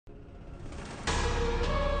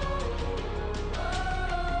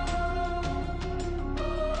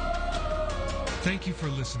Thank you for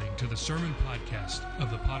listening to the sermon podcast of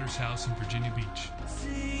the Potter's House in Virginia Beach.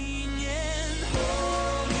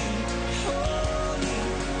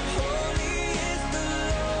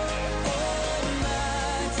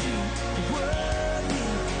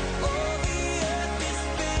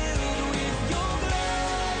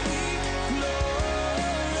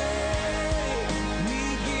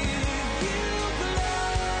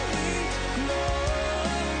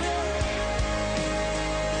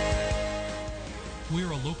 We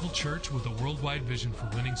are a local church with a worldwide vision for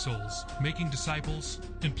winning souls, making disciples,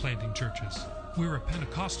 and planting churches. We're a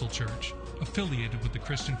Pentecostal church affiliated with the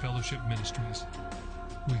Christian Fellowship Ministries.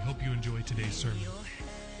 We hope you enjoy today's sermon.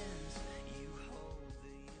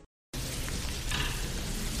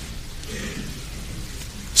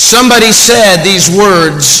 Somebody said these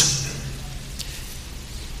words: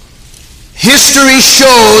 history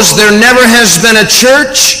shows there never has been a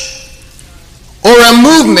church or a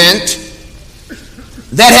movement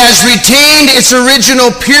that has retained its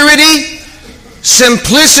original purity,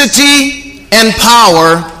 simplicity, and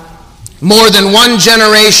power more than one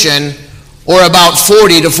generation, or about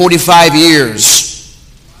 40 to 45 years.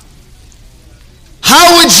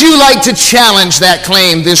 How would you like to challenge that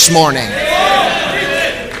claim this morning?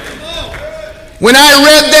 When I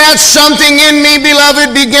read that, something in me,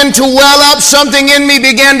 beloved, began to well up. Something in me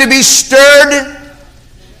began to be stirred.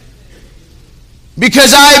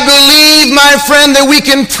 Because I believe, my friend, that we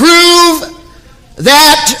can prove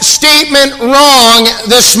that statement wrong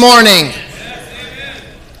this morning.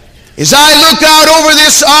 As I look out over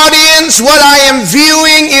this audience, what I am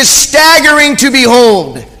viewing is staggering to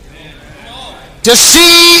behold. To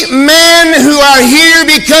see men who are here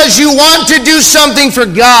because you want to do something for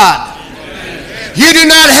God. You do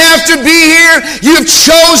not have to be here. You've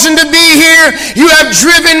chosen to be here. You have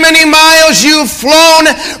driven many miles. You've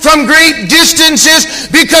flown from great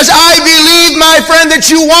distances because I believe, my friend,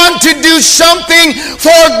 that you want to do something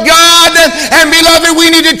for God. And beloved,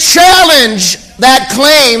 we need to challenge that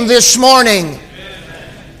claim this morning.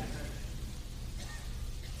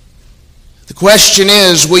 The question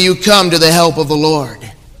is, will you come to the help of the Lord?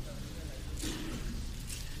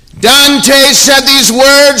 Dante said these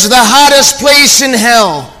words: the hottest place in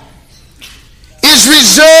hell is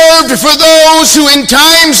reserved for those who in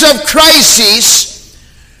times of crisis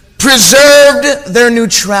preserved their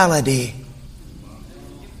neutrality.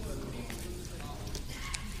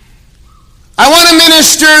 I want to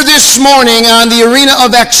minister this morning on the arena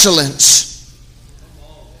of excellence.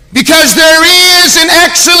 Because there is an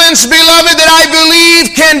excellence, beloved, that I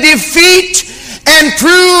believe can defeat and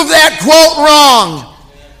prove that quote wrong.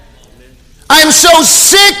 I am so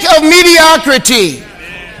sick of mediocrity.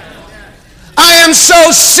 I am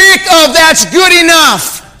so sick of that's good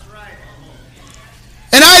enough.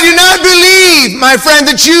 And I do not believe, my friend,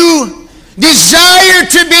 that you desire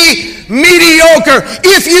to be mediocre.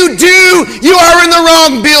 If you do, you are in the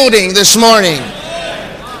wrong building this morning.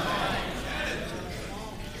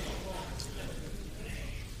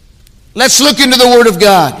 Let's look into the Word of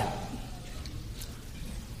God.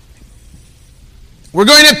 We're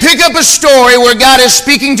going to pick up a story where God is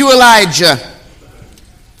speaking to Elijah.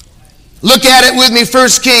 Look at it with me, 1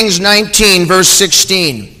 Kings 19, verse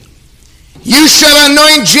 16. You shall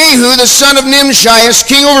anoint Jehu, the son of Nimshi, as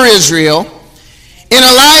king over Israel, and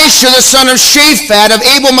Elisha, the son of Shaphat of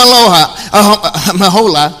Abel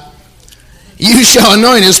Meholah, you shall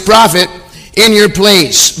anoint as prophet in your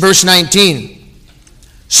place. Verse 19.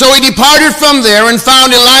 So he departed from there and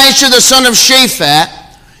found Elisha, the son of Shaphat,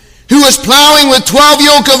 who was plowing with 12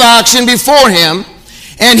 yoke of oxen before him,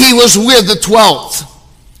 and he was with the 12th.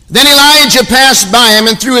 Then Elijah passed by him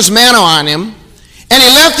and threw his mantle on him, and he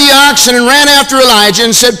left the oxen and ran after Elijah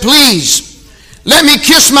and said, Please, let me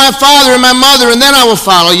kiss my father and my mother, and then I will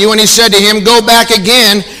follow you. And he said to him, Go back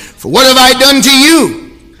again, for what have I done to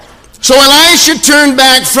you? So Elisha turned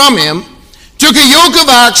back from him, took a yoke of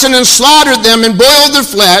oxen and slaughtered them and boiled their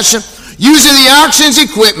flesh, using the oxen's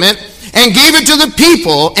equipment, and gave it to the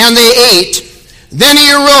people, and they ate. Then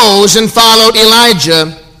he arose and followed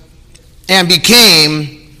Elijah and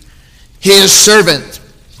became his servant.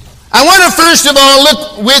 I want to first of all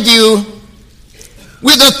look with you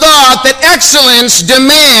with the thought that excellence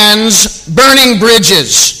demands burning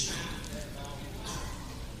bridges.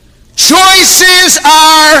 Choices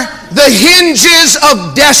are the hinges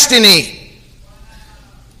of destiny.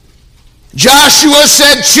 Joshua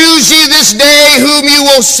said, Choose ye this day whom you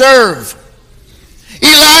will serve.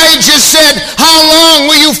 Elijah said, How long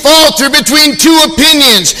will you falter between two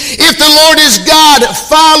opinions? If the Lord is God,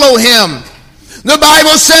 follow him. The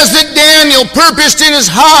Bible says that Daniel purposed in his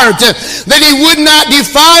heart that he would not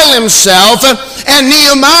defile himself, And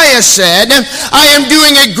Nehemiah said, I am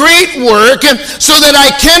doing a great work so that I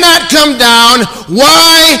cannot come down.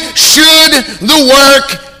 Why should the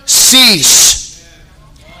work cease?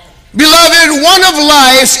 Beloved, one of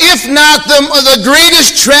life's, if not the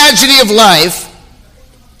greatest tragedy of life,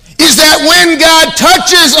 is that when God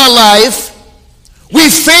touches a life, we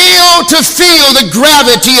fail to feel the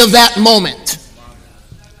gravity of that moment.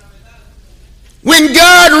 When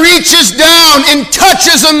God reaches down and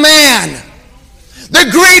touches a man, the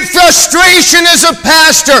great frustration as a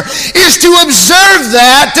pastor is to observe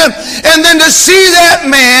that and then to see that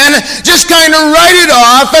man just kind of write it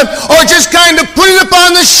off or just kind of put it up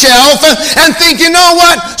on the shelf and think, you know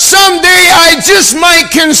what, someday I just might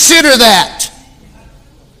consider that.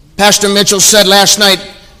 Pastor Mitchell said last night,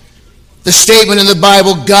 the statement in the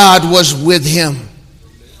Bible, God was with him.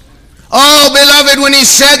 Oh, beloved, when he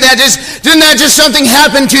said that, didn't that just something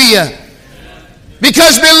happen to you?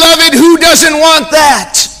 Because, beloved, who doesn't want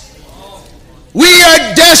that? We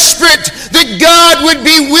are desperate that God would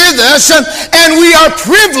be with us, and we are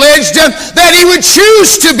privileged that he would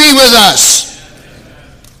choose to be with us.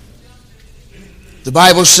 The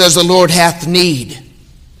Bible says the Lord hath need.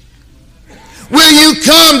 Will you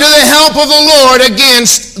come to the help of the Lord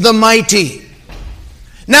against the mighty?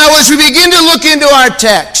 Now, as we begin to look into our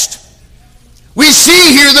text, we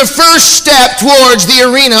see here the first step towards the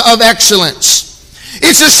arena of excellence.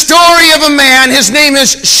 It's a story of a man. His name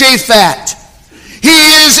is Shaphat. He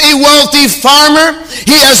is a wealthy farmer.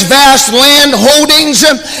 He has vast land holdings.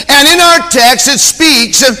 And in our text, it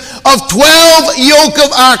speaks of 12 yoke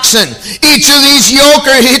of oxen. Each of these yoke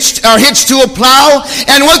are hitched to a plow.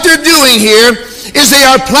 And what they're doing here is they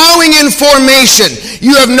are plowing in formation.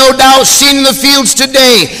 You have no doubt seen in the fields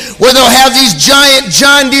today where they'll have these giant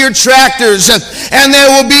John Deere tractors and they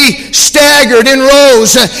will be staggered in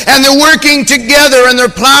rows and they're working together and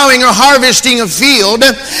they're plowing or harvesting a field.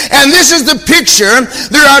 And this is the picture.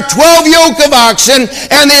 There are 12 yoke of oxen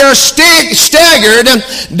and they are staggered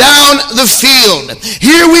down the field.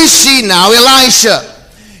 Here we see now Elisha.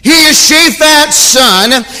 He is Shaphat's son,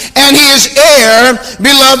 and he is heir,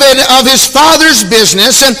 beloved, of his father's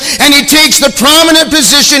business, and he takes the prominent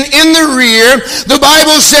position in the rear. The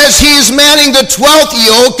Bible says he is manning the 12th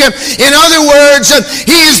yoke. In other words,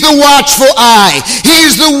 he is the watchful eye. He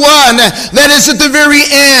is the one that is at the very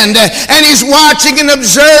end, and he's watching and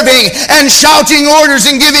observing and shouting orders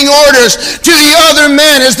and giving orders to the other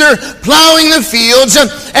men as they're plowing the fields.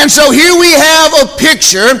 And so here we have a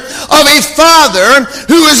picture of a father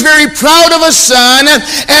who is very proud of a son,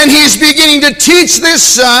 and he's beginning to teach this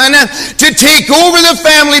son to take over the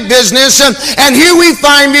family business. And here we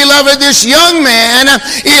find, beloved, this young man,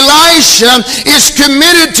 Elisha, is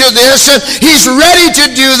committed to this. He's ready to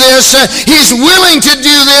do this. He's willing to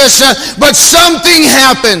do this, but something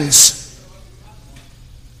happens.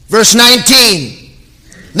 Verse 19,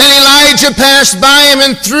 then Elijah passed by him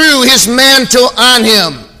and threw his mantle on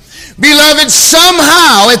him. Beloved,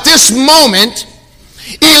 somehow at this moment,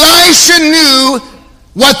 Elisha knew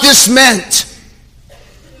what this meant.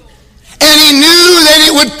 And he knew that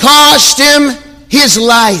it would cost him his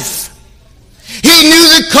life. He knew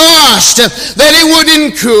the cost that it would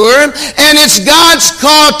incur, and it's God's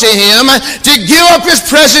call to him to give up his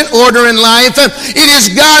present order in life. It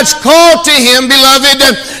is God's call to him, beloved,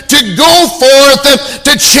 to go forth,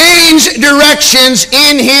 to change directions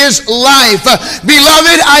in his life.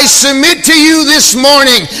 Beloved, I submit to you this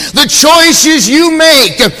morning, the choices you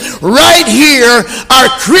make right here are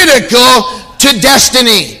critical to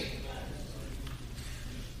destiny.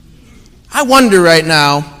 I wonder right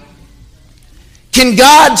now, can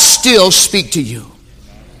God still speak to you?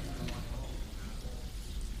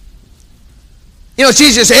 You know, it's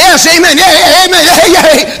easy to say, yes, amen, yeah, amen,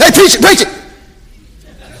 hey, preach it, preach it.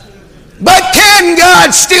 But can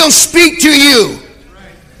God still speak to you?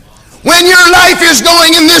 When your life is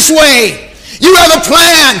going in this way, you have a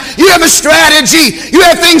plan, you have a strategy, you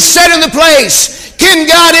have things set into place. Can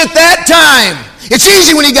God at that time? It's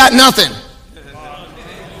easy when you got nothing.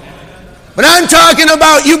 But I'm talking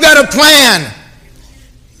about you got a plan.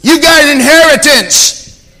 You got an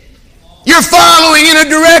inheritance. You're following in a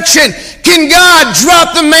direction. Can God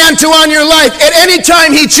drop the mantle on your life at any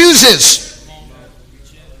time he chooses?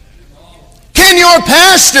 Can your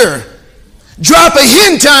pastor drop a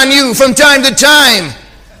hint on you from time to time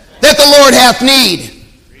that the Lord hath need?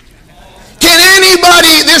 Can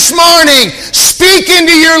anybody this morning speak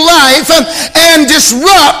into your life and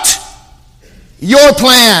disrupt your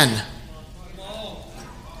plan?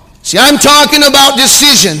 See, I'm talking about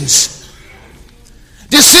decisions.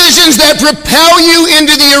 Decisions that propel you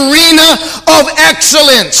into the arena of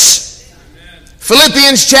excellence.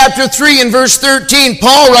 Philippians chapter 3 and verse 13,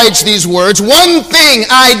 Paul writes these words, "One thing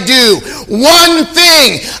I do,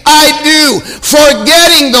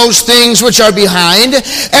 forgetting those things which are behind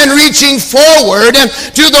and reaching forward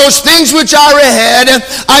to those things which are ahead,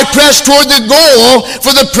 I press toward the goal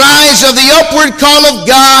for the prize of the upward call of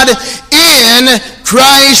God in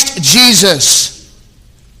Christ Jesus."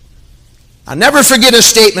 I'll never forget a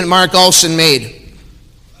statement Mark Olson made.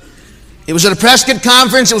 It was at a Prescott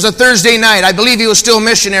conference. It was a Thursday night. I believe he was still a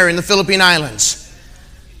missionary in the Philippine Islands.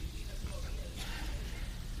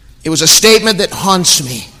 It was a statement that haunts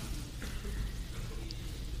me.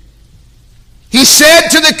 He said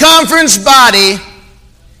to the conference body,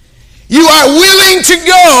 "You are willing to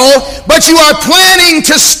go, but you are planning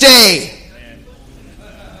to stay."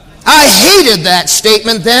 I hated that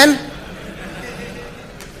statement then,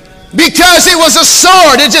 because it was a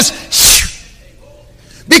sword.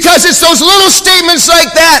 Because it's those little statements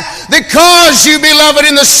like that that cause you, beloved,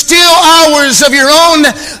 in the still hours of your own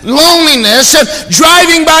loneliness,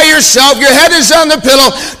 driving by yourself, your head is on the pillow,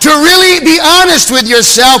 to really be honest with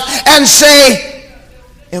yourself and say,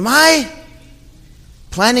 am I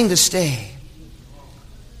planning to stay?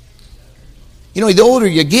 You know, the older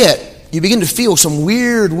you get, you begin to feel some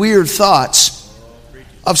weird thoughts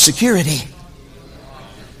of security.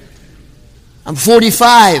 I'm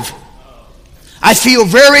 45. I feel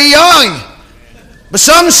very young, but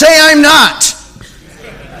some say I'm not.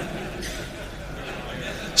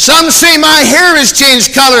 Some say my hair has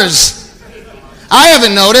changed colors. I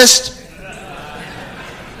haven't noticed.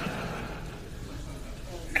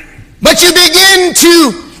 But you begin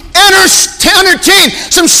to entertain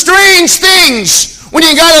some strange things when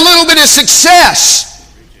you got a little bit of success.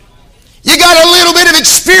 You got a little bit of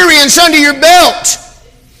experience under your belt.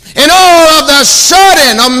 And all of a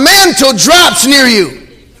sudden, a mantle drops near you.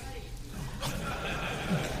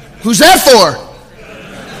 Who's that for?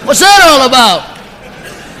 What's that all about?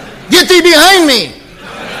 Get thee behind me.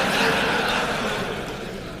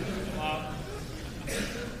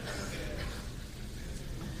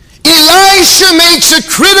 Elisha makes a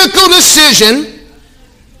critical decision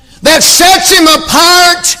that sets him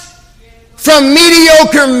apart from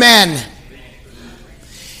mediocre men.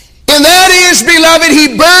 And that is, beloved,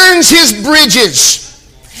 he burns his bridges.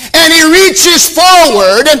 And he reaches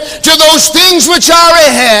forward to those things which are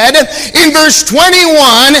ahead. In verse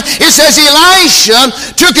 21, it says, Elisha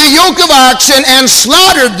took a yoke of oxen and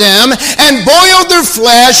slaughtered them and boiled their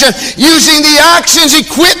flesh using the oxen's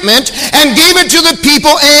equipment and gave it to the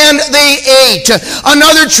people, and they ate.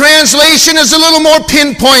 Another translation is a little more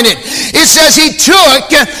pinpointed. It says he took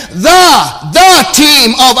the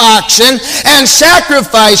team of oxen and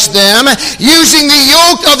sacrificed them using the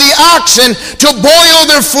yoke of the oxen to boil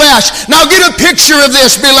their flesh. Now get a picture of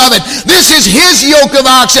this, beloved. This is his yoke of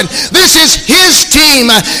oxen. This is his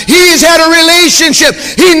team. He's had a relationship.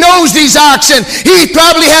 He knows these oxen. He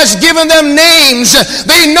probably has given them names.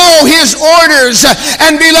 They know his orders.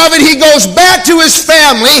 And beloved, he goes back to his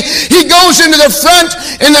family. He goes into the front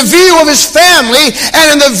in the view of his family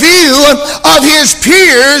and in the view of his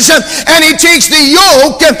peers, and he takes the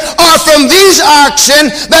yoke off from these oxen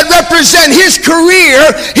that represent his career,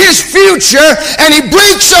 his future, and he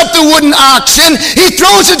breaks up the wooden oxen, he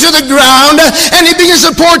throws it to the ground, and he begins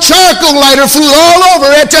to pour charcoal lighter fluid all over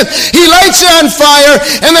it. He lights it on fire,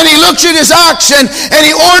 and then he looks at his oxen, and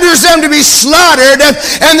he orders them to be slaughtered,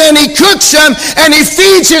 and then he cooks them, and he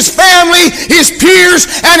feeds his family, his peers,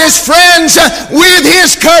 and his friends with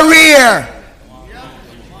his career.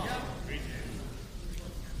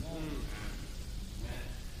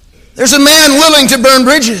 There's a man willing to burn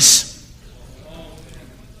bridges.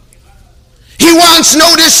 He wants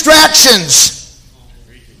no distractions.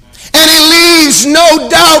 And he leaves no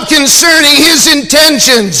doubt concerning his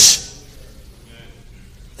intentions.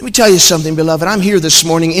 Let me tell you something, beloved. I'm here this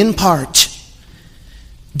morning in part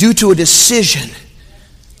due to a decision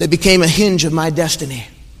that became a hinge of my destiny.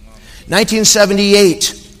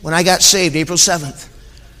 1978, when I got saved, April 7th,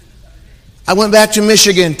 I went back to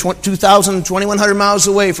Michigan, 2,100 miles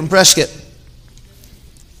away from Prescott.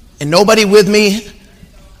 And nobody with me.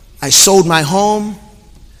 I sold my home.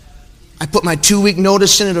 I put my 2-week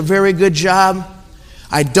notice in at a very good job.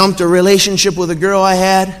 I dumped a relationship with a girl I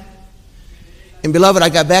had. And beloved, I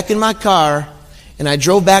got back in my car and I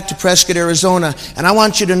drove back to Prescott, Arizona. And I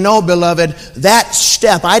want you to know, beloved, that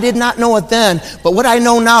step, I did not know it then, but what I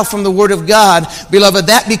know now from the Word of God, beloved,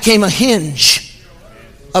 that became a hinge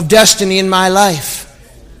of destiny in my life.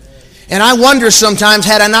 And I wonder sometimes,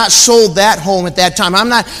 had I not sold that home at that time, I'm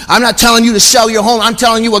not telling you to sell your home, I'm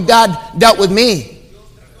telling you what God dealt with me.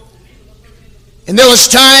 And there was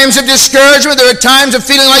times of discouragement, there were times of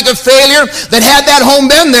feeling like a failure, that had that home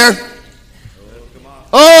been there,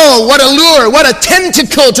 oh, what a lure, what a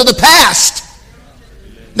tentacle to the past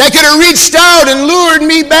that could have reached out and lured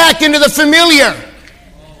me back into the familiar.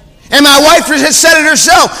 And my wife has said it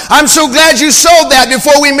herself. I'm so glad you sold that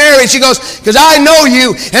before we married. She goes, because I know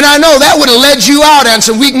you, and I know that would have led you out on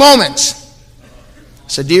some weak moments. I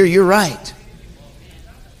said, dear, you're right.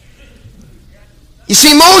 You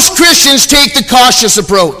see, most Christians take the cautious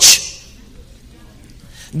approach.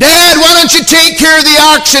 Dad, why don't you take care of the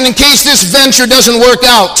oxen in case this venture doesn't work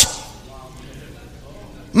out?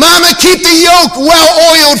 Mama, keep the yoke well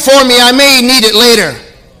oiled for me. I may need it later.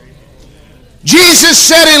 Jesus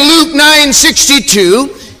said in Luke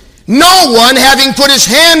 9:62, no one having put his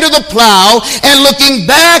hand to the plow and looking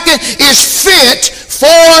back is fit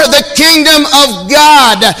for the kingdom of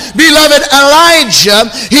God. Beloved, Elijah,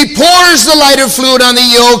 he pours the lighter fluid on the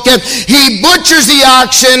yoke, he butchers the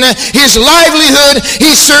oxen, his livelihood,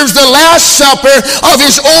 he serves the last supper of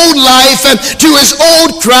his old life to his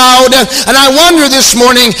old crowd. And I wonder this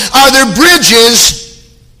morning, are there bridges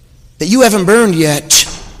that you haven't burned yet?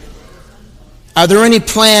 Are there any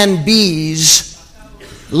plan Bs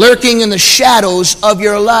lurking in the shadows of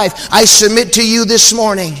your life? I submit to you this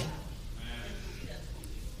morning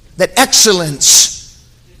that excellence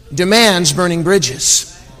demands burning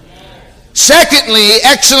bridges. Secondly,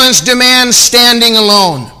 excellence demands standing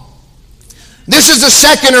alone. This is the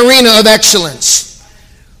second arena of excellence.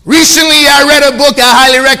 Recently, I read a book I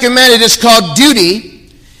highly recommend it. It's called Duty,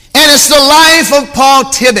 and it's the life of Paul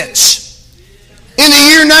Tibbets. In the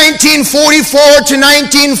year 1944 to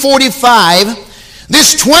 1945,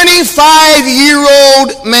 this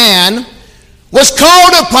 25-year-old man was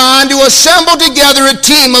called upon to assemble together a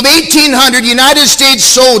team of 1,800 United States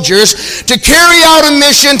soldiers to carry out a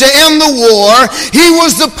mission to end the war. He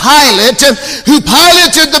was the pilot who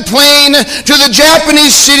piloted the plane to the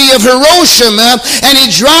Japanese city of Hiroshima, and he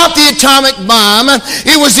dropped the atomic bomb.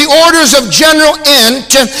 It was the orders of General Ent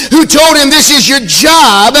who told him, this is your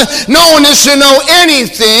job. No one is to know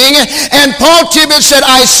anything. And Paul Tibbets said,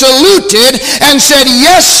 I saluted and said,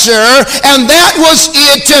 yes, sir. And that was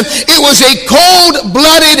it. It was a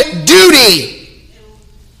cold-blooded duty.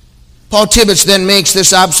 Paul Tibbets then makes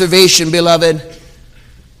this observation, beloved,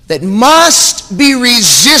 that must be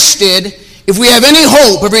resisted if we have any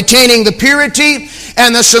hope of retaining the purity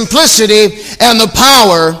and the simplicity and the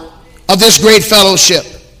power of this great fellowship.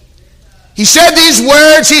 He said these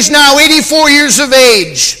words. He's now 84 years of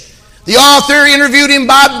age. The author interviewed him,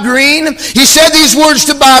 Bob Greene. He said these words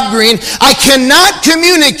to Bob Greene, I cannot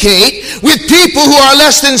communicate with people who are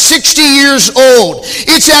less than 60 years old.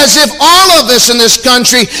 It's as if all of us in this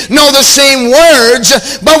country know the same words,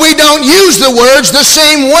 but we don't use the words the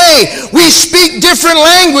same way. We speak different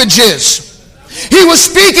languages. He was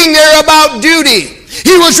speaking there about duty.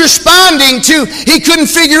 He was responding to, he couldn't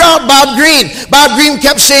figure out Bob Greene. Bob Greene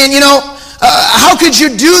kept saying, how could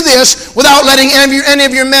you do this without letting any of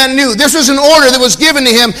your men know? This was an order that was given to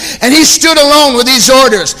him, and he stood alone with these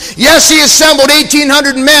orders. Yes, he assembled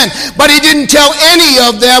 1,800 men, but he didn't tell any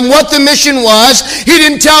of them what the mission was. He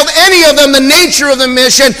didn't tell any of them the nature of the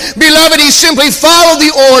mission. Beloved, he simply followed the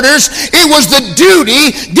orders. It was the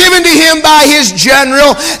duty given to him by his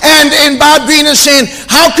general, and Bob Greene is saying,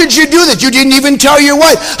 how could you do that? You didn't even tell your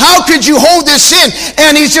wife. How could you hold this in?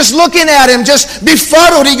 And he's just looking at him, just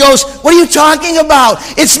befuddled. He goes, what are you talking about?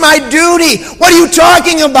 It's my duty. What are you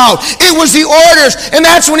talking about? It was the orders. And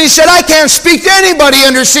that's when he said, I can't speak to anybody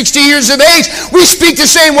under 60 years of age. We speak the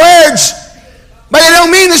same words, but they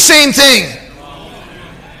don't mean the same thing.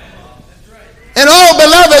 And oh,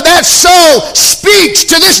 beloved, that so speaks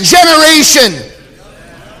to this generation.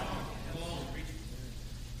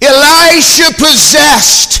 Elisha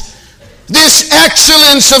possessed this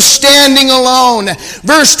excellence of standing alone.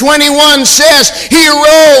 Verse 21 says, he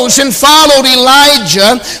arose and followed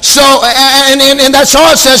Elijah. And that's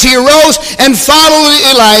all it says. He arose and followed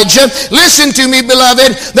Elijah. Listen to me,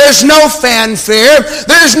 beloved. There's no fanfare.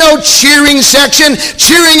 There's no cheering section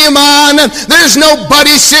cheering him on. There's no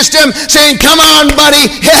buddy system saying, come on, buddy.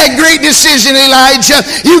 Yeah, great decision, Elijah.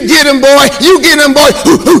 You get him, boy. You get him, boy.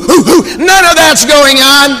 None of that's going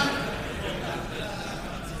on.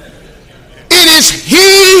 It is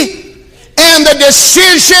he and the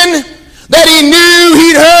decision that he knew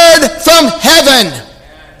he'd heard from heaven.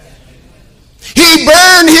 He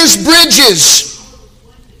burned his bridges.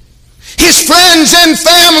 His friends and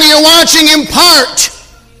family are watching him part.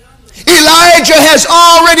 Elijah has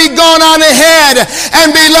already gone on ahead.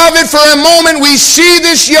 And beloved, for a moment we see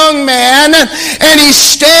this young man and he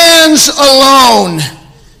stands alone.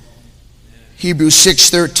 Hebrews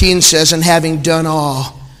 6:13 says, and having done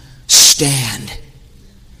all, stand.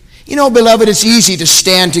 You know, beloved, it's easy to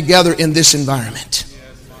stand together in this environment.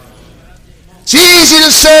 It's easy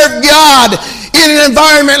to serve God in an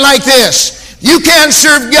environment like this. You can't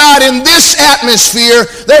serve God in this atmosphere.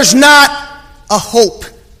 There's not a hope.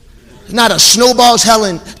 Not a snowball's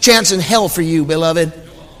chance in hell for you, beloved.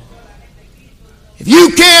 If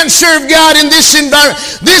you can't serve God in this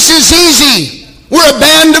environment, this is easy. We're a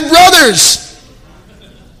band of brothers.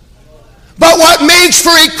 But what makes for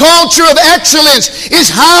a culture of excellence is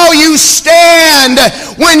how you stand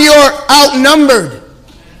when you're outnumbered.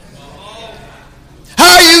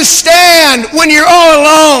 How you stand when you're all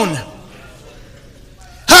alone.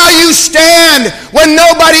 How you stand when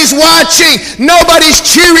nobody's watching, nobody's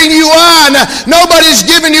cheering you on, nobody's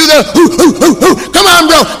giving you the hoo, hoo, hoo, hoo. Come on,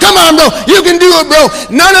 bro, you can do it, bro.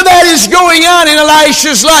 None of that is going on in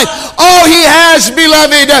Elisha's life. All he has,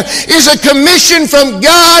 beloved, is a commission from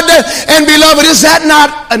God, and beloved, is that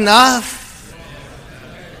not enough?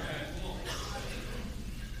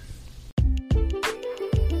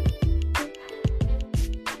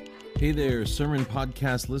 Hey there, Sermon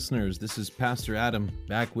Podcast listeners. This is Pastor Adam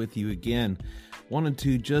back with you again. Wanted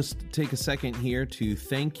to just take a second here to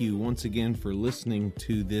thank you once again for listening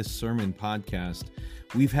to this sermon podcast.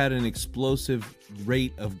 We've had an explosive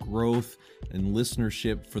rate of growth and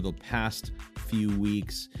listenership for the past few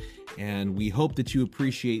weeks, and we hope that you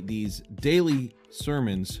appreciate these daily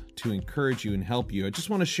sermons to encourage you and help you. I just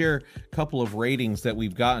want to share a couple of ratings that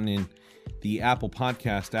we've gotten in the Apple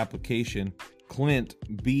Podcast application. Clint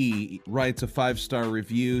B. writes a 5-star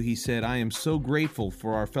review. He said, I am so grateful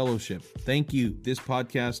for our fellowship. Thank you. This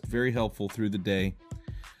podcast, very helpful through the day.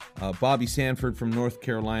 Bobby Sanford from North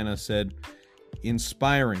Carolina said,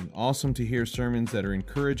 inspiring. Awesome to hear sermons that are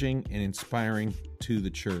encouraging and inspiring to the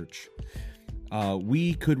church.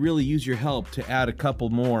 We could really use your help to add a couple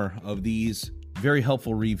more of these very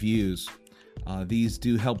helpful reviews. These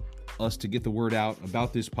do help us to get the word out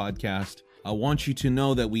about this podcast. I want you to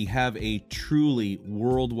know that we have a truly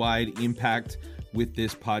worldwide impact with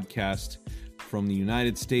this podcast, from the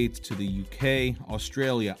United States to the UK,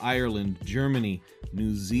 Australia, Ireland, Germany,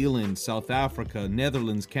 New Zealand, South Africa,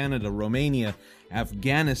 Netherlands, Canada, Romania,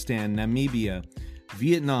 Afghanistan, Namibia,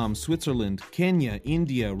 Vietnam, Switzerland, Kenya,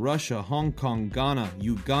 India, Russia, Hong Kong, Ghana,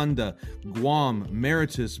 Uganda, Guam,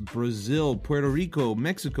 Mauritius, Brazil, Puerto Rico,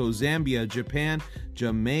 Mexico, Zambia, Japan,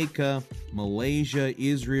 Jamaica, Malaysia,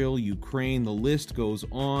 Israel, Ukraine. The list goes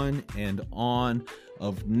on and on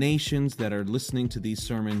of nations that are listening to these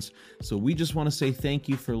sermons. So we just want to say thank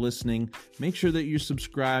you for listening. Make sure that you're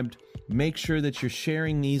subscribed. Make sure that you're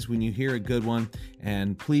sharing these when you hear a good one.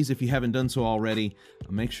 And please, if you haven't done so already,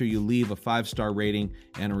 make sure you leave a 5-star rating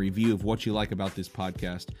and a review of what you like about this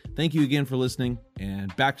podcast. Thank you again for listening,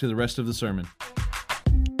 and back to the rest of the sermon.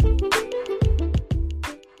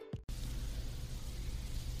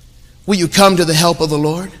 Will you come to the help of the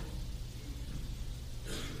Lord?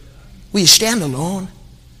 Will you stand alone?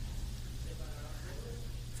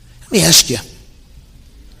 Let me ask you,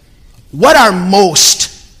 what are most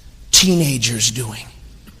teenagers doing?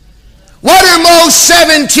 What are most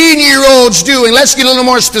 17-year-olds doing? Let's get a little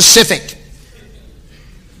more specific.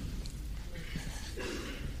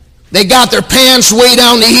 They got their pants way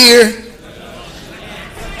down to here.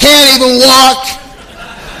 Can't even walk.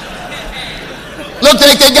 Look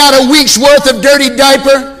like they got a week's worth of dirty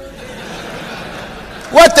diaper.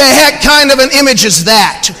 What the heck kind of an image is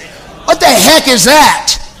that? What the heck is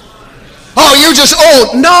that? Oh, you're just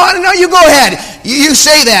old. No, you go ahead. You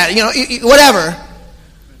say that, whatever.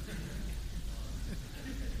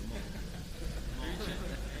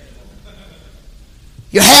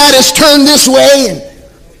 Your hat is turned this way and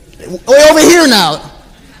way over here now.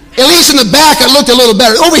 At least in the back it looked a little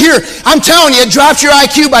better. Over here, I'm telling you, it drops your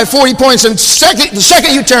IQ by 40 points the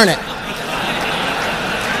second you turn it.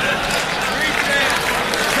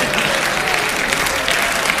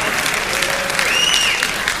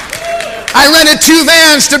 I rented 2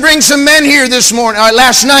 vans to bring some men here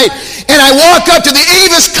last night, and I walk up to the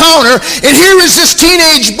Avis counter, and here is this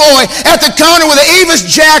teenage boy at the counter with an Avis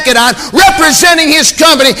jacket on, representing his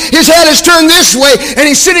company. His head is turned this way, and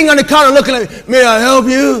he's sitting on the counter looking at me. May I help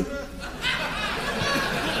you?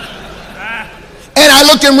 And I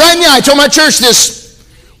looked him right in the eye. I told my church this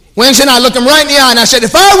Wednesday night. I looked him right in the eye, and I said,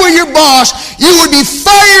 if I were your boss, you would be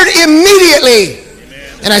fired immediately.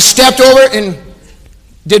 Amen. And I stepped over and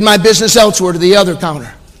did my business elsewhere to the other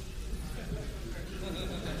counter.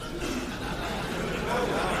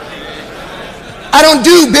 I don't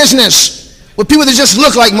do business with people that just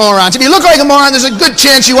look like morons. If you look like a moron, there's a good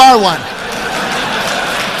chance you are one.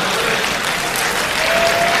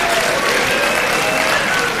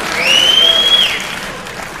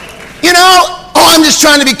 just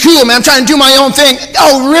trying to be cool, man. I'm trying to do my own thing.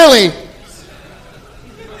 Oh, really?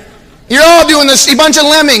 You're all doing this, a bunch of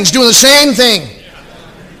lemmings doing the same thing.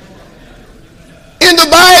 In the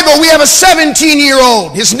Bible, we have a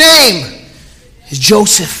 17-year-old. His name is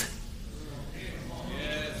Joseph.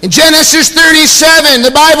 In Genesis 37, the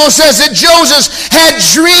Bible says that Joseph had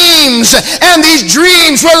dreams, and these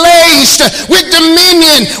dreams were laced with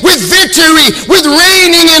dominion, with victory, with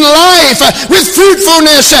reigning in life, with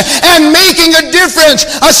fruitfulness, and making a difference.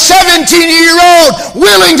 A 17-year-old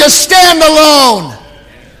willing to stand alone.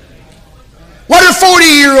 What are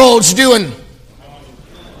 40-year-olds doing?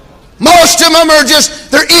 Most of them are just,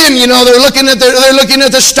 they're in, they're looking at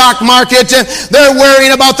the stock market, and they're worrying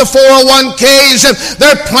about the 401ks, and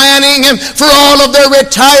they're planning for all of their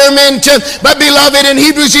retirement. But beloved, in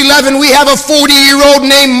Hebrews 11, we have a 40-year-old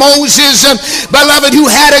named Moses, beloved, who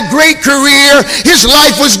had a great career. His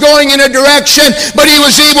life was going in a direction, but he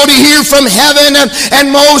was able to hear from heaven, and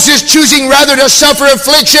Moses, choosing rather to suffer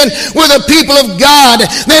affliction with the people of God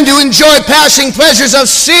than to enjoy passing pleasures of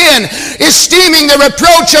sin, esteeming the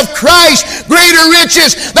reproach of Christ greater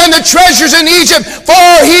riches than the treasures in Egypt,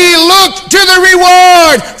 for he looked to the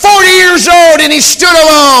reward. 40 years old and he stood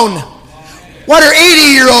alone. What are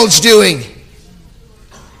 80-year-olds doing?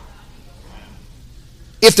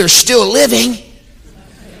 If they're still living,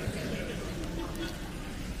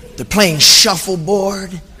 they're playing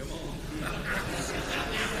shuffleboard.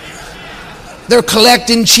 They're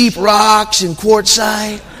collecting cheap rocks in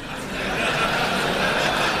Quartzsite.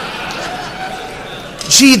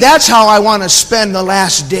 Gee, that's how I want to spend the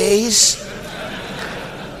last days.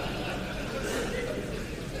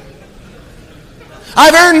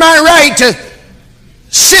 I've earned my right to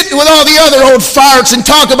sit with all the other old farts and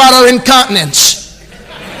talk about our incontinence.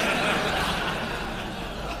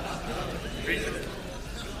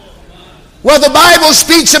 Well, the Bible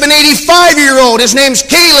speaks of an 85-year-old. His name's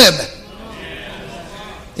Caleb.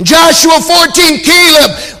 In Joshua 14,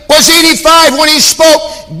 Caleb was 85 when he spoke,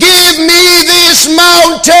 "Give me this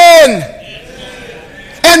mountain."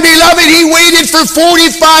 And beloved, he waited for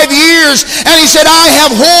 45 years, and he said, "I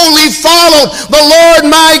have wholly followed the Lord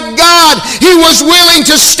my God." He was willing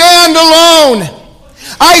to stand alone.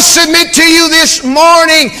 I submit to you this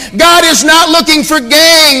morning, God is not looking for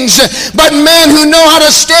gangs, but men who know how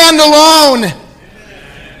to stand alone.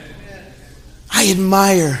 I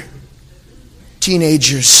admire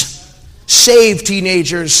teenagers, saved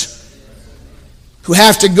teenagers, who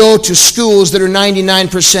have to go to schools that are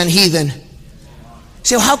 99% heathen. You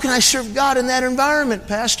say, well, how can I serve God in that environment,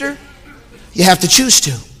 Pastor? You have to choose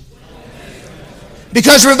to.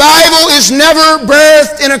 Because revival is never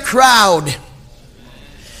birthed in a crowd.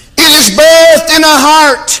 It is birthed in a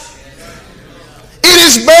heart. It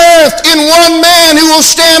is birthed in one man who will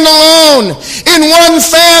stand alone, in one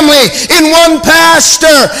family, in one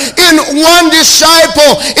pastor, in one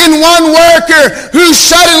disciple, in one worker who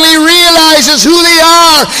suddenly realizes who they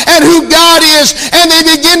are and who God is, and they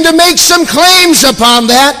begin to make some claims upon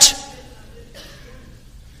that.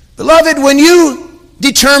 Beloved, when you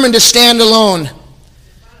determine to stand alone,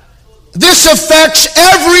 this affects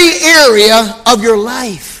every area of your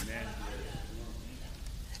life.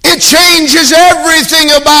 It changes everything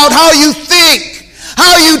about how you think,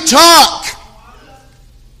 how you talk.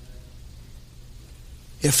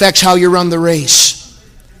 It affects how you run the race.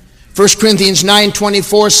 1 Corinthians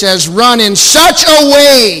 9:24 says, "Run in such a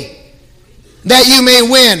way that you may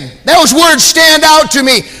win." Those words stand out to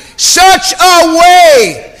me. Such a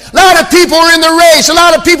way. A lot of people are in the race. A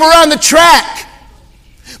lot of people are on the track.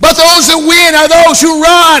 But those that win are those who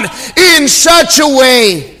run in such a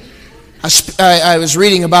way. I was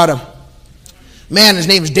reading about a man, his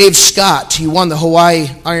name is Dave Scott. He won the Hawaii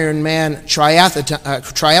Ironman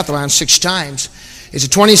triathlon 6 times. It's a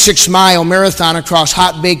 26-mile marathon across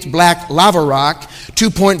hot-baked black lava rock,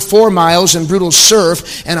 2.4 miles in brutal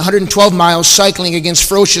surf, and 112 miles cycling against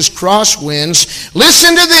ferocious crosswinds.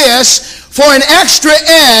 Listen to this. For an extra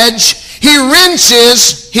edge, he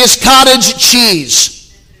rinses his cottage cheese.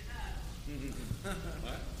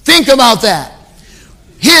 Think about that.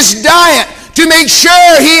 His diet, to make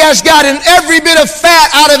sure he has gotten every bit of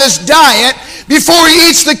fat out of his diet before he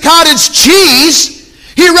eats the cottage cheese,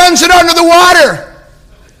 he runs it under the water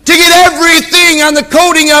to get everything on the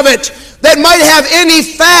coating of it that might have any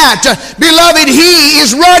fat. Beloved, he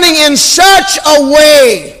is running in such a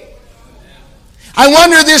way. I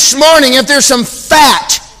wonder this morning if there's some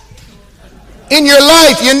fat in your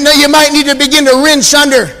life you might need to begin to rinse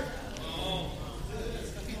under.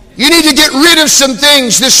 You need to get rid of some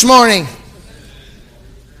things this morning.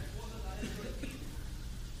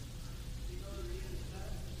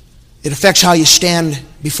 It affects how you stand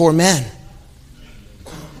before men.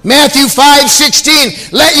 Matthew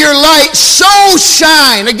 5:16, let your light so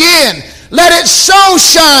shine, again, let it so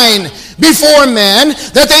shine before men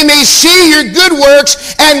that they may see your good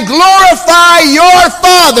works and glorify your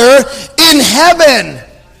Father in heaven.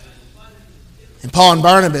 And Paul and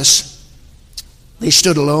Barnabas, they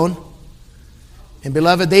stood alone. And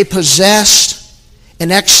beloved, they possessed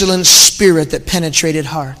an excellent spirit that penetrated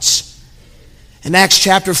hearts. In Acts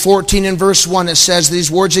chapter 14 and verse 1, it says these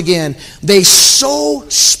words again, they so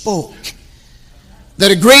spoke that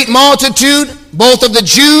a great multitude, both of the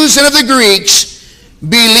Jews and of the Greeks,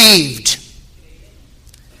 believed.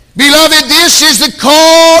 Beloved, this is the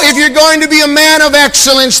call if you're going to be a man of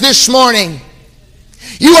excellence this morning.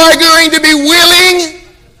 You are going to be willing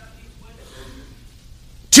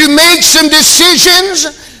to make some decisions,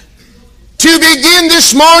 to begin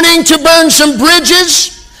this morning to burn some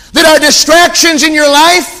bridges that are distractions in your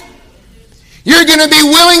life. You're going to be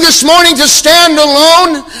willing this morning to stand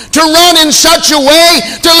alone, to run in such a way,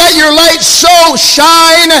 to let your light so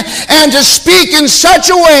shine, and to speak in such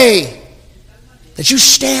a way that you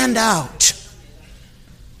stand out.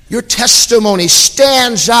 Your testimony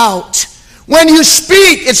stands out. When you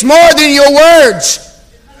speak, it's more than your words.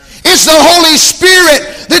 It's the Holy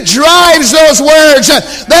Spirit that drives those words,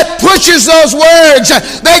 that pushes those words,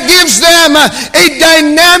 that gives them a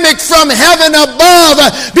dynamic from heaven above,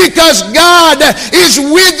 because God is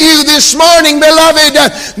with you this morning, beloved.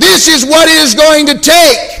 This is what it is going to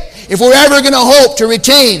take if we're ever going to hope to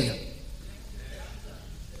retain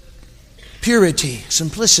purity,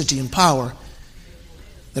 simplicity, and power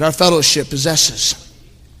that our fellowship possesses.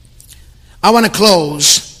 I want to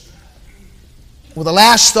close with the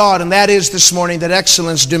last thought, and that is this morning that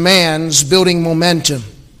excellence demands building momentum.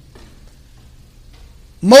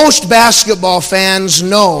 Most basketball fans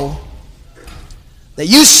know that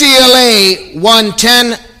UCLA won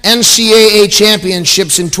 10 NCAA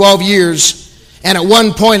championships in 12 years and at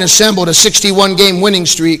one point assembled a 61-game winning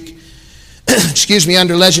streak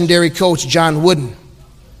under legendary coach John Wooden.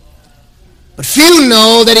 But few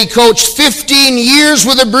know that he coached 15 years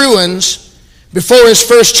with the Bruins before his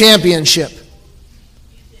first championship.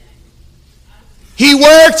 He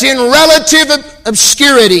worked in relative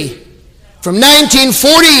obscurity from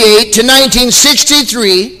 1948 to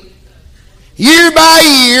 1963. Year by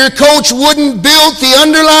year, Coach Wooden built the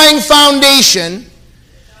underlying foundation.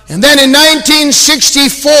 And then in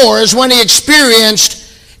 1964 is when he experienced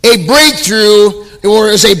a breakthrough, or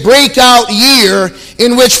as a breakout year,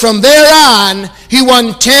 in which from there on, he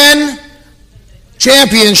won 10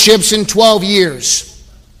 championships in 12 years.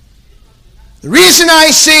 The reason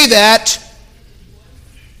I say that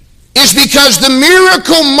is because the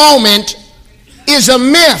miracle moment is a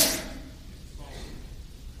myth.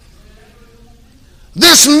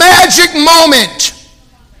 This magic moment,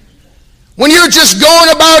 when you're just going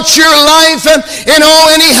about your life in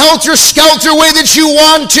any helter-skelter way that you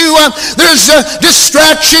want to, there's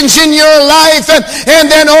distractions in your life, and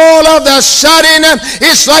then all of a sudden,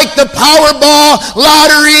 it's like the Powerball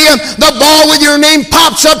lottery. The ball with your name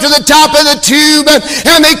pops up to the top of the tube,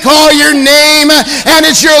 and they call your name, and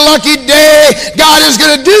it's your lucky day. God is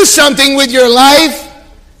going to do something with your life.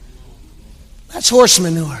 That's horse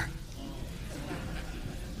manure.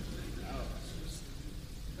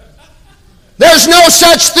 There's no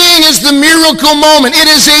such thing as the miracle moment. It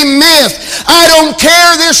is a myth. I don't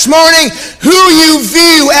care this morning who you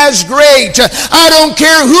view as great. I don't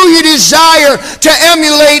care who you desire to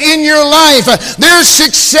emulate in your life. Their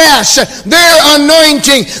success, their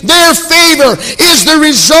anointing, their favor is the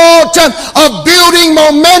result of building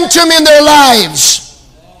momentum in their lives.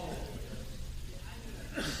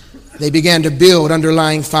 They began to build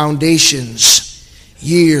underlying foundations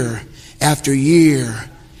year after year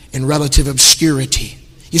in relative obscurity.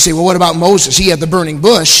 You say, well, what about Moses? He had the burning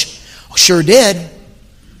bush. Oh, sure did.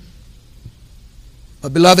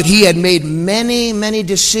 But beloved, he had made many, many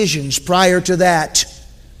decisions prior to that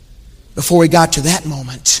before he got to that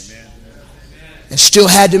moment. And still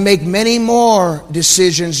had to make many more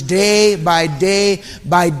decisions day by day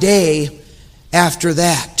by day after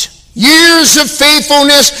that. Years of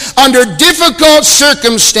faithfulness under difficult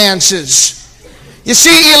circumstances. You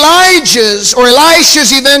see, Elisha's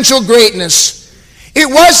eventual greatness, it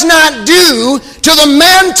was not due to the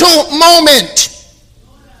mantle moment.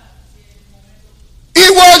 It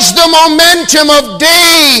was the momentum of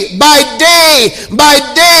day by day by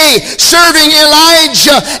day serving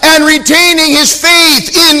Elijah and retaining his faith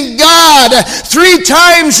in God. 3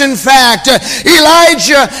 times, in fact,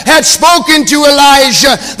 Elijah had spoken to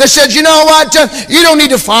Elijah that said, you know what, you don't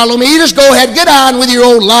need to follow me. You just go ahead, get on with your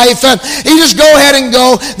old life. You just go ahead and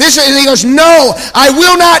go. And he goes, no, I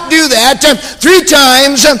will not do that. 3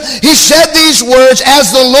 times he said these words,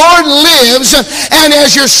 as the Lord lives and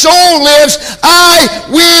as your soul lives, I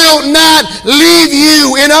will not leave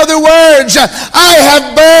you. In other words, I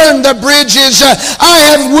have burned the bridges. I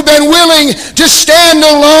have been willing to stand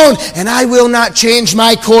alone, and I will not change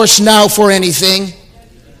my course now for anything.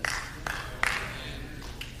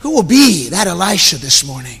 Who will be that Elisha this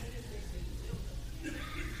morning?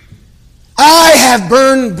 I have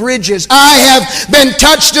burned bridges. I have been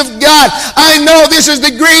touched of God. I know this is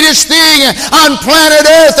the greatest thing on planet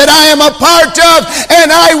Earth that I am a part of,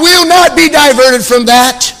 and I will not be diverted from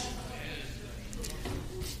that.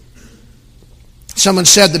 Someone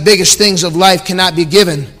said the biggest things of life cannot be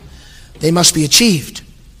given. They must be achieved.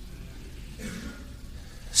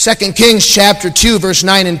 2 Kings chapter 2, verse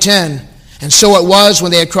 9 and 10. And so it was when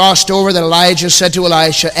they had crossed over that Elijah said to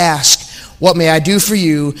Elisha, ask, what may I do for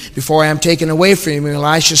you before I am taken away from you? And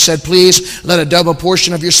Elisha said, please let a double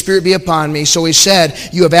portion of your spirit be upon me. So he said,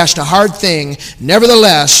 you have asked a hard thing.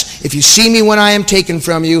 Nevertheless, if you see me when I am taken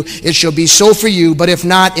from you, it shall be so for you. But if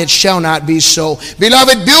not, it shall not be so.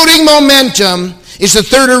 Beloved, building momentum is the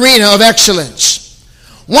third arena of excellence.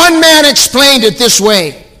 One man explained it this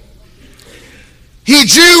way. He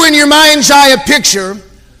drew in your mind's eye a picture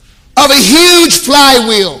of a huge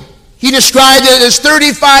flywheel. He described it as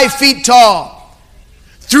 35 feet tall,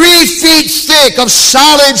 3 feet thick of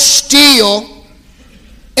solid steel,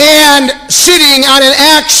 and sitting on an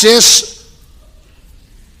axis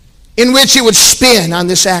in which it would spin on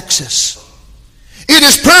this axis. It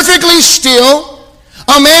is perfectly still.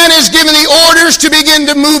 A man is given the orders to begin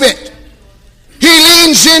to move it. He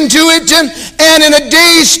leans into it, and in a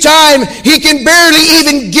day's time, he can barely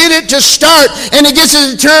even get it to start, and it gets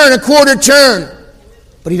it to turn, a quarter turn.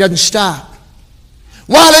 But he doesn't stop.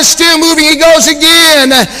 While it's still moving, he goes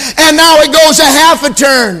again, and now it goes a half a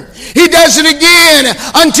turn. He does it again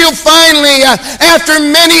until finally, after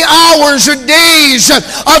many hours or days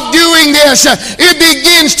of doing this, it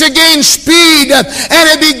begins to gain speed, and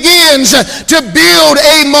it begins to build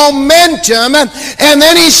a momentum. And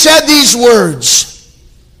then he said these words.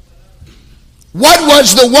 What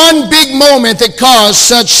was the one big moment that caused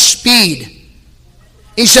such speed?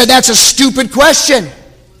 He said, that's a stupid question.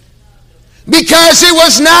 Because it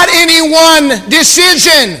was not any one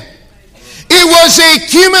decision. It was a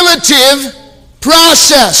cumulative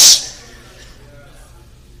process.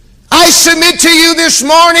 I submit to you this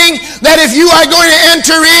morning that if you are going to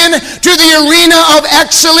enter into the arena of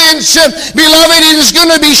excellence, beloved, it is going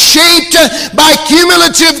to be shaped by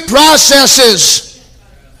cumulative processes.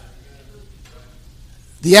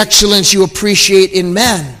 The excellence you appreciate in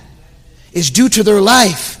men is due to their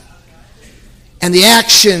life and the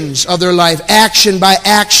actions of their life, action by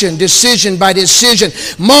action, decision by decision,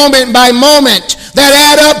 moment by moment, that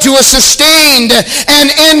add up to a sustained and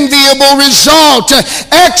enviable result.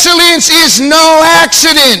 Excellence is no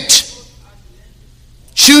accident.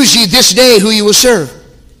 Choose ye this day who you will serve.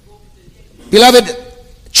 Beloved,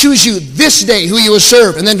 choose you this day who you will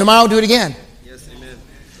serve, and then tomorrow do it again. Yes, amen.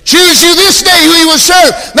 Choose you this day who you will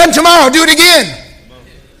serve, then tomorrow do it again.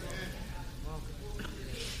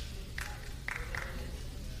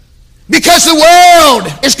 Because the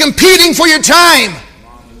world is competing for your time.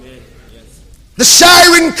 The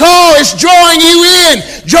siren call is drawing you in,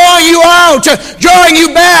 drawing you out, drawing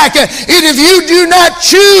you back. And if you do not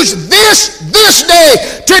choose this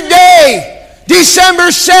day, today,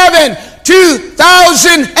 December 7,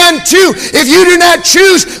 2002, if you do not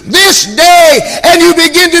choose this day and you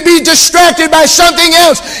begin to be distracted by something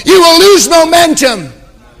else, you will lose momentum.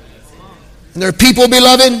 And there are people,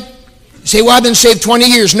 beloved, you say, well, I've been saved 20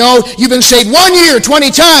 years. No, you've been saved 1 year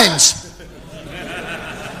 20 times.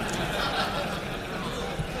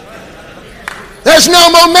 There's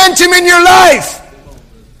no momentum in your life.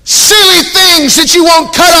 Silly things that you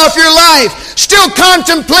won't cut off your life. Still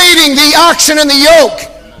contemplating the oxen and the yoke.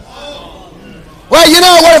 Well, you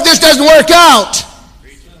know, what if this doesn't work out?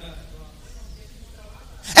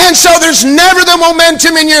 And so there's never the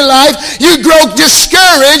momentum in your life. You grow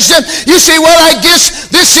discouraged. You say, well, I guess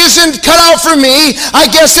this isn't cut out for me. I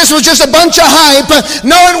guess this was just a bunch of hype.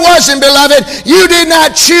 No, it wasn't, beloved. You did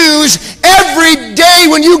not choose every day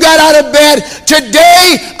when you got out of bed,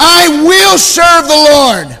 today I will serve the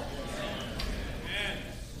Lord.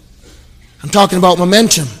 I'm talking about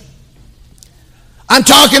momentum. I'm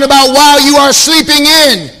talking about while you are sleeping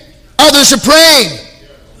in, others are praying.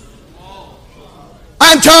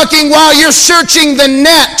 I'm talking while you're searching the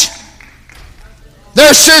net.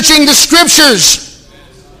 They're searching the scriptures.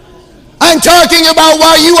 I'm talking about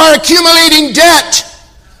while you are accumulating debt,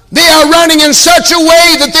 they are running in such a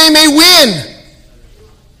way that they may win.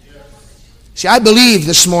 See, I believe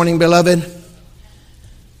this morning, beloved,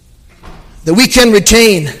 that we can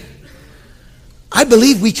retain. I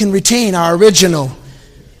believe we can retain our original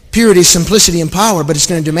purity, simplicity, and power, but it's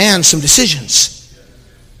going to demand some decisions.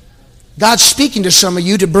 God's speaking to some of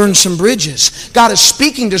you to burn some bridges. God is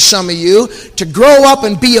speaking to some of you to grow up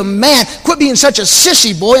and be a man. Quit being such a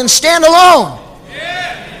sissy boy and stand alone.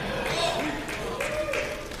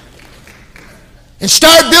 And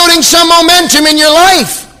start building some momentum in your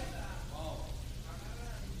life.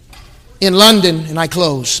 In London, and I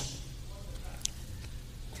close,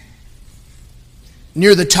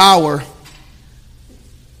 near the tower,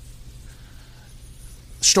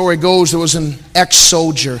 the story goes there was an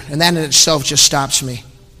ex-soldier, and that in itself just stops me.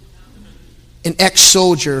 An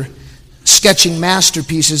ex-soldier sketching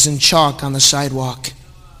masterpieces in chalk on the sidewalk.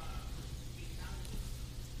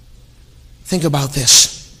 Think about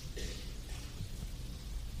this.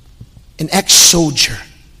 An ex-soldier.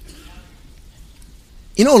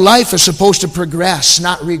 You know, life is supposed to progress,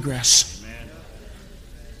 not regress.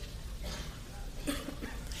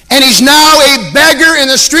 And he's now a beggar in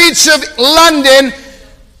the streets of London,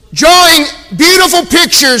 drawing beautiful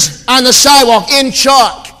pictures on the sidewalk in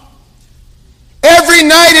chalk. Every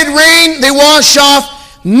night it rained, they wash off.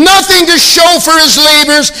 Nothing to show for his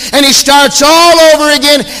labors, and he starts all over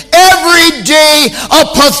again every day, a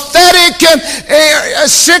pathetic, a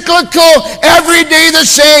cyclical, every day the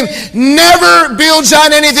same, never builds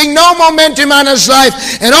on anything, no momentum on his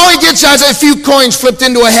life, and all he gets is a few coins flipped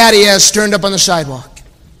into a hat he has turned up on the sidewalk.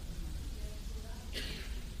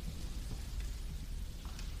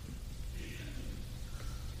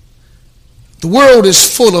 The world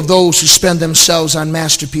is full of those who spend themselves on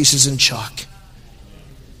masterpieces in chalk.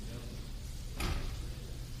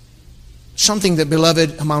 Something that,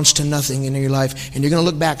 beloved, amounts to nothing in your life. And you're going to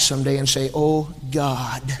look back someday and say, oh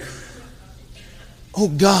God,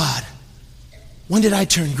 when did I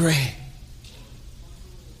turn gray?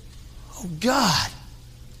 Oh God,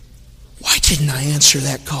 why didn't I answer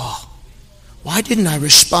that call? Why didn't I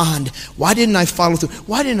respond? Why didn't I follow through?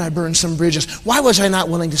 Why didn't I burn some bridges? Why was I not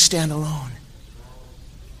willing to stand alone?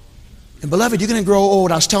 And beloved, you're going to grow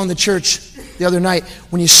old. I was telling the church the other night,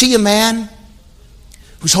 when you see a man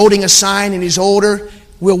who's holding a sign and he's older,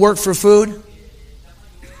 will work for food.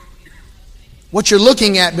 What you're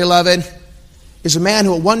looking at, beloved, is a man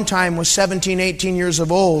who at one time was 17, 18 years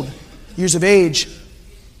of age,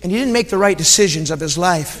 and he didn't make the right decisions of his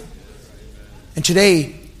life. And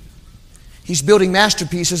today, he's building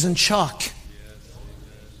masterpieces in chalk.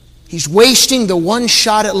 He's wasting the one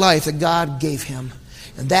shot at life that God gave him.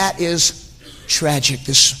 And that is tragic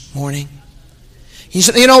this morning. He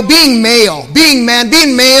said, being male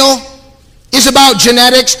is about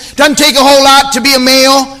genetics. Doesn't take a whole lot to be a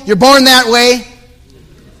male. You're born that way.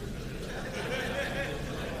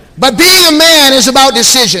 But being a man is about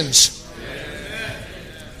decisions.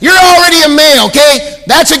 You're already a male, okay?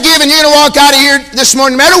 That's a given. You're going to walk out of here this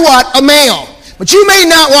morning, no matter what, a male. But you may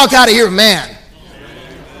not walk out of here a man.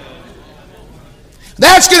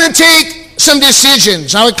 That's going to take some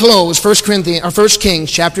decisions. I would close 1 Kings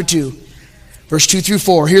chapter 2. Verse 2 through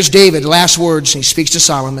 4. Here's David, last words, and he speaks to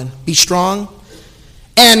Solomon. Be strong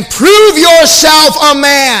and prove yourself a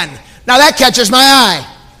man. Now that catches my eye.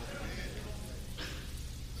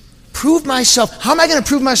 Prove myself. How am I going to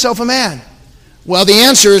prove myself a man? Well, the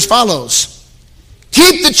answer is as follows.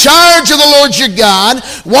 Keep the charge of the Lord your God,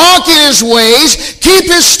 walk in his ways, keep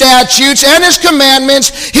his statutes and his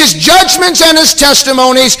commandments, his judgments and his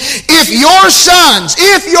testimonies. If your sons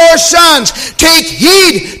take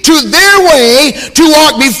heed to their way to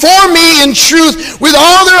walk before me in truth with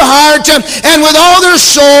all their heart and with all their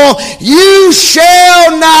soul, you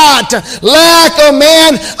shall not lack a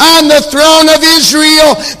man on the throne of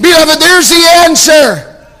Israel. Beloved, there's the answer.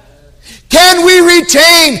 Can we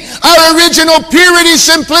retain our original purity,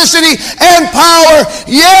 simplicity, and power?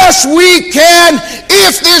 Yes, we can,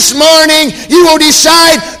 if this morning you will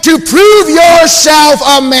decide to prove yourself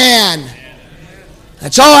a man.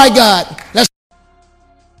 That's all I got.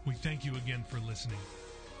 We thank you again for listening.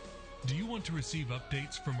 Do you want to receive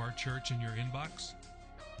updates from our church in your inbox?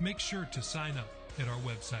 Make sure to sign up at our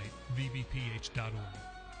website, vbph.org.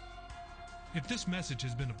 If this message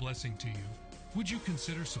has been a blessing to you, would you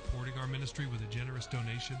consider supporting our ministry with a generous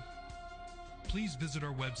donation? Please visit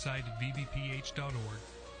our website at vbph.org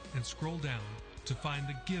and scroll down to find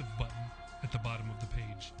the Give button at the bottom of the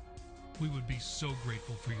page. We would be so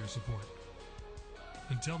grateful for your support.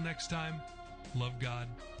 Until next time, love God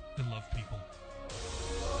and love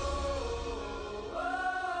people.